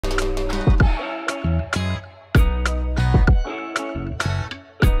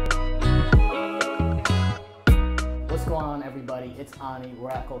it's Ani.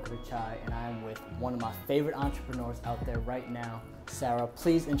 We're at Kolkata Chai, and I am with one of my favorite entrepreneurs out there right now, Sahra.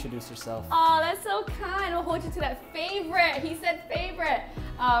 Please introduce yourself. Oh, that's so kind. I'll hold you to that favorite. He said favorite.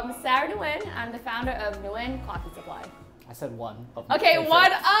 Sahra Nguyen. I'm the founder of Nguyen Coffee Supply. I said one. Okay,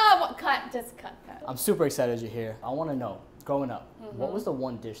 one up. Just cut. I'm super excited you're here. I want to know, growing up, what was the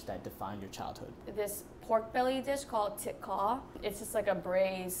one dish that defined your childhood? This pork belly dish called tikka. It's just like a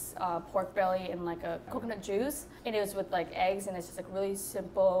braised pork belly and like a coconut juice. And it was with like eggs, and it's just like really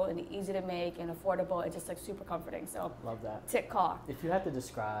simple and easy to make and affordable. It's just like super comforting. So Love that. Tikka. If you had to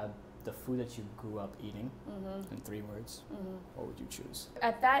describe the food that you grew up eating in 3 words, what would you choose?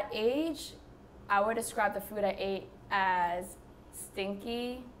 At that age, I would describe the food I ate as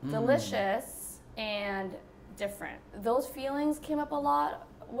stinky, delicious, and different. Those feelings came up a lot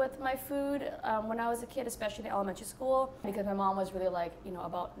with my food when I was a kid, especially in elementary school, because my mom was really like, you know,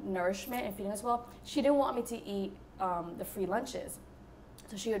 about nourishment and feeding us well. She didn't want me to eat the free lunches.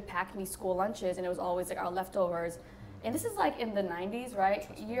 So she would pack me school lunches, and it was always like our leftovers. And this is like in the 90s, right?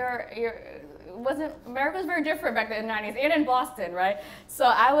 America was very different back then in the 90s, and in Boston, right? So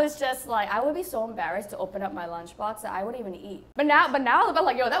I was just like, I would be so embarrassed to open up my lunchbox that I wouldn't even eat. But now I'm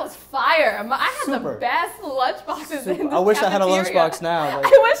like, yo, that was fire. I had the best lunchboxes in the I wish cafeteria. I had a lunchbox now. Like,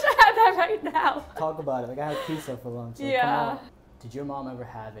 I wish I had that right now. Talk about it. Like, I had pizza for lunch. Like, Yeah. Did your mom ever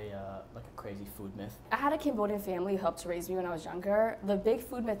have like a crazy food myth? I had a Cambodian family who helped raise me when I was younger. The big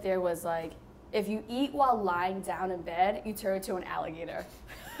food myth there was like, if you eat while lying down in bed, you turn into an alligator.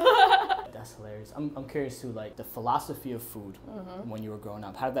 That's hilarious. I'm curious too, like the philosophy of food when you were growing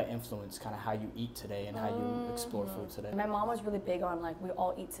up. How did that influence kind of how you eat today and how you explore food today? My mom was really big on like we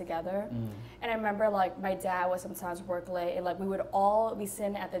all eat together. And I remember like my dad would sometimes work late, and like we would all be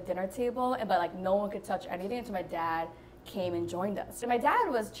sitting at the dinner table, but like no one could touch anything until my dad came and joined us. And my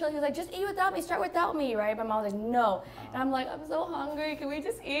dad was chill. He was like, just eat without me, start without me, right? My mom was like, no. And I'm like, I'm so hungry. Can we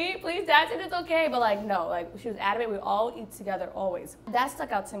just eat? Please, Dad said it's okay. But like, no, like she was adamant. We all eat together always. That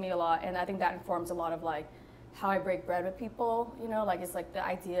stuck out to me a lot. And I think that informs a lot of like how I break bread with people, you know, like it's like the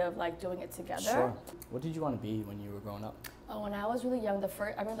idea of like doing it together. Sure. What did you want to be when you were growing up? Oh, when I was really young,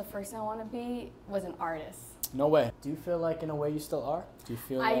 I remember the first thing I wanted to be was an artist. No way. Do you feel like in a way you still are? Do you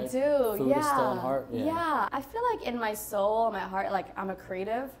feel like I do, food is still in heart? Yeah. I feel like in my soul, my heart, like I'm a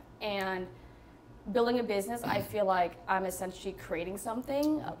creative, and building a business, I feel like I'm essentially creating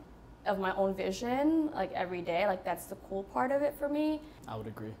something of my own vision, like every day. Like that's the cool part of it for me. I would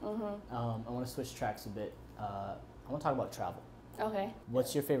agree. I want to switch tracks a bit. I want to talk about travel. Okay.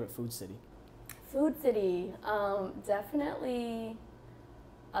 What's your favorite food city? Food city, definitely.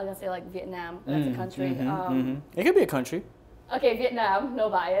 I was gonna say like Vietnam. That's a country. It could be a country. Okay, Vietnam, no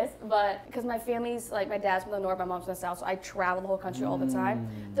bias, but because my family's like my dad's from the north, my mom's from the south, so I travel the whole country all the time.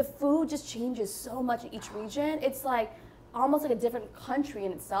 The food just changes so much in each region. It's like almost like a different country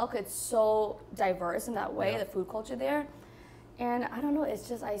in itself. It's so diverse in that way, the food culture there. And I don't know, it's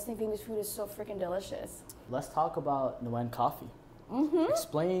just I just think Vietnamese food is so freaking delicious. Let's talk about Nguyen Coffee.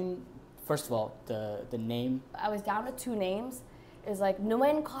 Explain, first of all, the name. I was down to 2 names. It was like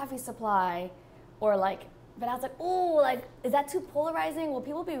Nguyen Coffee Supply, or like, but I was like, oh, like, is that too polarizing? Will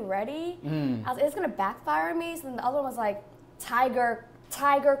people be ready? I was like, it's gonna backfire on me. So then the other one was like Tiger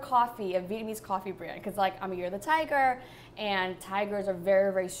Coffee, a Vietnamese coffee brand, because like I'm a Year of the Tiger, and tigers are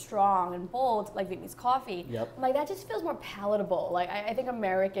very, very strong and bold, like Vietnamese coffee. I'm like, that just feels more palatable. Like I think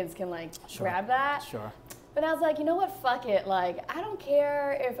Americans can like grab that. Sure. But I was like, you know what, fuck it. Like, I don't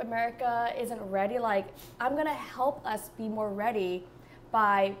care if America isn't ready. Like, I'm gonna help us be more ready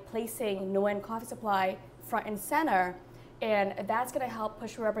by placing Nguyen Coffee Supply front and center. And that's gonna help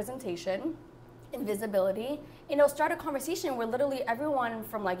push for representation and visibility. And it'll start a conversation where literally everyone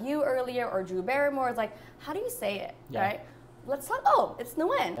from like you earlier or Drew Barrymore is like, how do you say it, right? Let's talk, oh, it's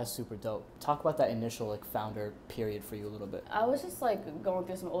Nguyen. That's super dope. Talk about that initial like founder period for you a little bit. I was just like going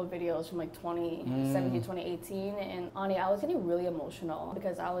through some old videos from like 2017, 2018, and Ani, I was getting really emotional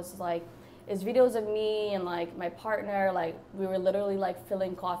because I was like, it's videos of me and like my partner, like we were literally like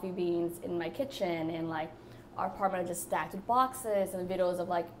filling coffee beans in my kitchen, and like our apartment just stacked with boxes, and videos of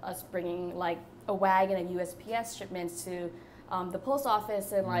like us bringing like a wagon of USPS shipments to the post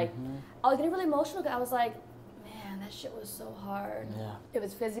office, and like I was getting really emotional because I was like, that shit was so hard. It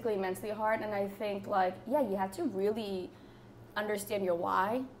was physically, mentally hard, and I think like, you have to really understand your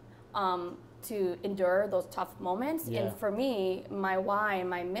why to endure those tough moments. And for me, my why and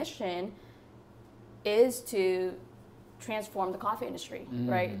my mission is to transform the coffee industry,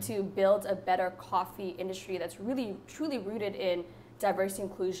 right? To build a better coffee industry that's really, truly rooted in diversity,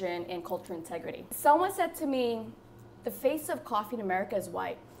 inclusion, and cultural integrity. Someone said to me, the face of coffee in America is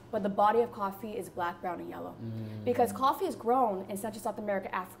white. but the body of coffee is black, brown, and yellow. Because coffee is grown in Central South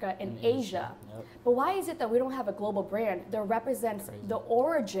America, Africa, and Asia. Yep. But why is it that we don't have a global brand that represents the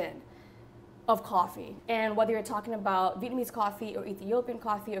origin of coffee? And whether you're talking about Vietnamese coffee or Ethiopian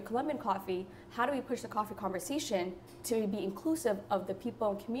coffee or Colombian coffee, how do we push the coffee conversation to be inclusive of the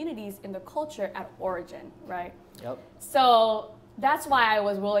people and communities in the culture at origin, right? Yep. So that's why I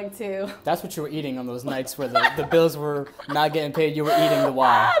was willing to. That's what you were eating on those nights where the bills were not getting paid. You were eating the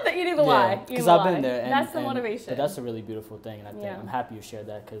why. Eating the why. Because I've been there. And, that's the motivation. But that's a really beautiful thing, and I think I'm happy you shared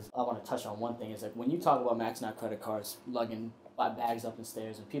that, because I want to touch on one thing. Is like when you talk about maxing out credit cards, lugging bags up the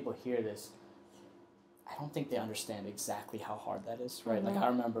stairs, and people hear this, I don't think they understand exactly how hard that is, right? Like I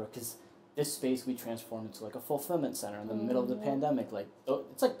remember, because this space we transformed into like a fulfillment center in the middle of the pandemic. Like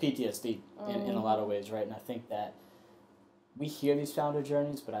it's like PTSD in a lot of ways, right? And I think that we hear these founder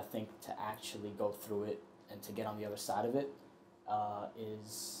journeys, but I think to actually go through it and to get on the other side of it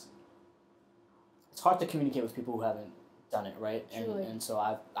it's hard to communicate with people who haven't done it, right? And so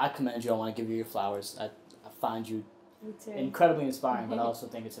I commend you. I want to give you your flowers. I find you incredibly inspiring, but I also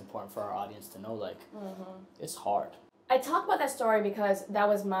think it's important for our audience to know, like, it's hard. I talk about that story because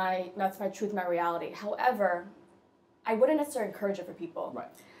that's my truth, my reality. However, I wouldn't necessarily encourage it for people. Right.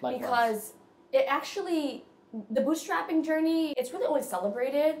 Likewise. Because it actually, the bootstrapping journey, it's really only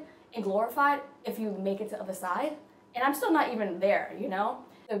celebrated and glorified if you make it to the other side. And I'm still not even there, you know?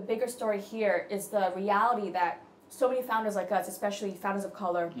 The bigger story here is the reality that so many founders like us, especially founders of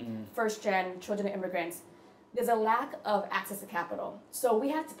color, first-gen children of immigrants, there's a lack of access to capital. So we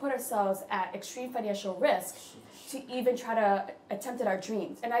have to put ourselves at extreme financial risk to even try to attempt at our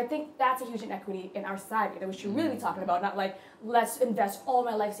dreams. And I think that's a huge inequity in our society that we should really be talking about, not like, let's invest all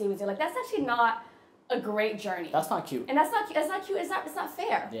my life savings in. Like, that's actually not a great journey. That's not cute. And that's not cute, it's not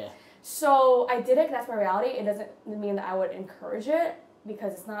fair. Yeah. So I did it, and that's my reality. It doesn't mean that I would encourage it,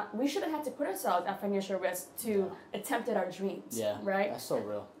 because it's not, we shouldn't have to put ourselves at financial risk to attempt at our dreams. Yeah. Right? That's so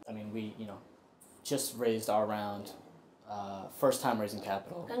real. I mean, we, just raised our round, first time raising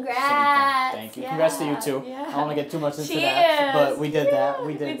capital. Congrats! Thank you. Yeah. Congrats to you too. Yeah. I don't want to get too much into that, but we did that.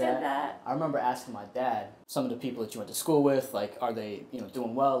 We did that. I remember asking my dad, some of the people that you went to school with, like, are they,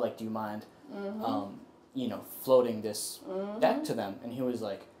 doing well? Like, do you mind, floating this deck to them? And he was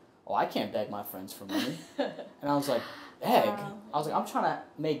like, oh, I can't beg my friends for money. And I was like, beg? Wow. I was like, I'm trying to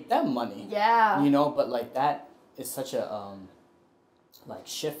make them money. Yeah. But like that is such a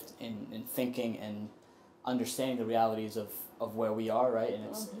shift in thinking and understanding the realities of where we are, right? And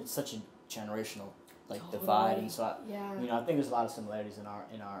it's such a generational divide. And so I think there's a lot of similarities in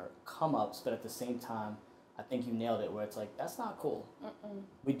our come ups, but at the same time, I think you nailed it, where it's like, that's not cool.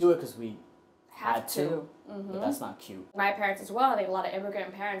 We do it because we had to, but that's not cute. My parents as well, like a lot of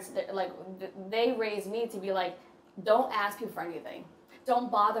immigrant parents, they raised me to be like, don't ask people for anything.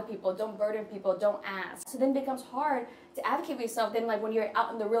 Don't bother people, don't burden people, don't ask. So then it becomes hard to advocate for yourself. Then when you're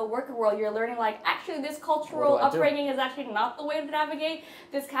out in the real working world, you're learning actually this cultural upbringing is actually not the way to navigate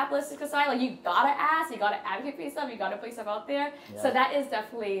this capitalistic society. You gotta ask, you gotta advocate for yourself, you gotta put yourself out there. Yeah. So that is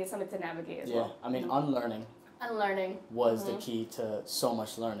definitely something to navigate as well. I mean, unlearning was the key to so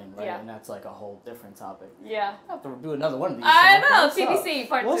much learning, right? And that's like a whole different topic. Yeah. I have to do another one of these. I know, TBC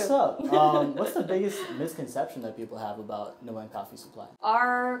part 2. What's up? What's the biggest misconception that people have about Nguyen Coffee Supply?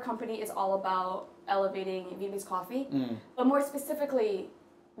 Our company is all about elevating Vietnamese coffee, but more specifically,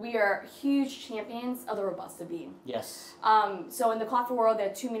 we are huge champions of the Robusta bean. Yes. So in the coffee world,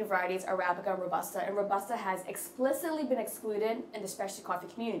 there are 2 main varieties, Arabica and Robusta, and Robusta has explicitly been excluded in the specialty coffee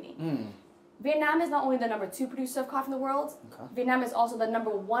community. Vietnam is not only the number 2 producer of coffee in the world, Vietnam is also the number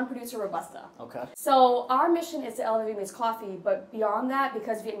 1 producer of Robusta. Okay. So our mission is to elevate Vietnamese coffee, but beyond that,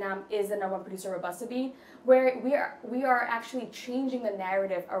 because Vietnam is the number 1 producer of Robusta bean, where we are actually changing the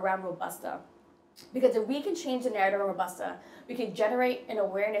narrative around Robusta. Because if we can change the narrative on Robusta, we can generate an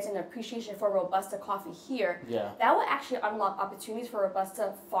awareness and appreciation for Robusta coffee here. Yeah. That will actually unlock opportunities for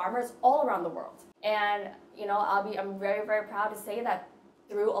Robusta farmers all around the world. And I'm very, very proud to say that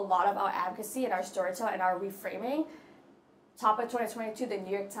through a lot of our advocacy and our storytelling and our reframing, top of 2022, the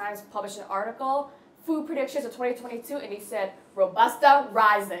New York Times published an article, Food Predictions of 2022, and he said, Robusta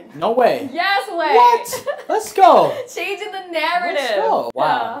rising. No way. Yes way. What? Let's go. Changing the narrative. Let's go.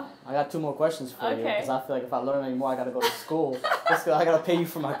 Wow. Yeah. I got 2 more questions for you, because I feel like if I learn any more, I got to go to school. I got to pay you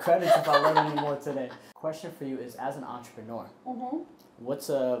for my credits if I learn any more today. Question for you is, as an entrepreneur, what's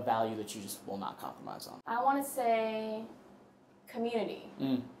a value that you just will not compromise on? I want to say community.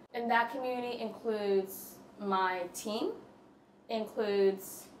 And that community includes my team,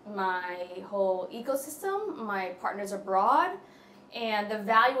 includes my whole ecosystem, my partners abroad, and the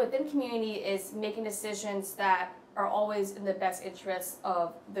value within community is making decisions that are always in the best interest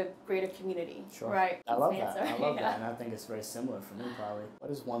of the greater community. Sure. Right? I love that. I love Yeah. that. And I think it's very similar for me, probably.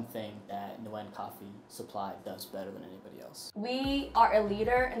 What is one thing that Nguyen Coffee Supply does better than anybody else? We are a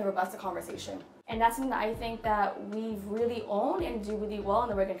leader in the Robusta conversation. And that's something that I think that we've really owned and do really well,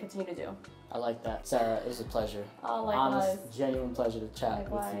 and that we're going to continue to do. I like that. Sarah, it was a pleasure. Oh, likewise. Honest, genuine pleasure to chat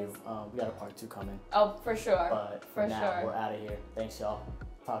Likewise. with you. We got a part 2 coming. Oh, for sure. But for now, we're out of here. Thanks, y'all.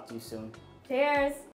 Talk to you soon. Cheers.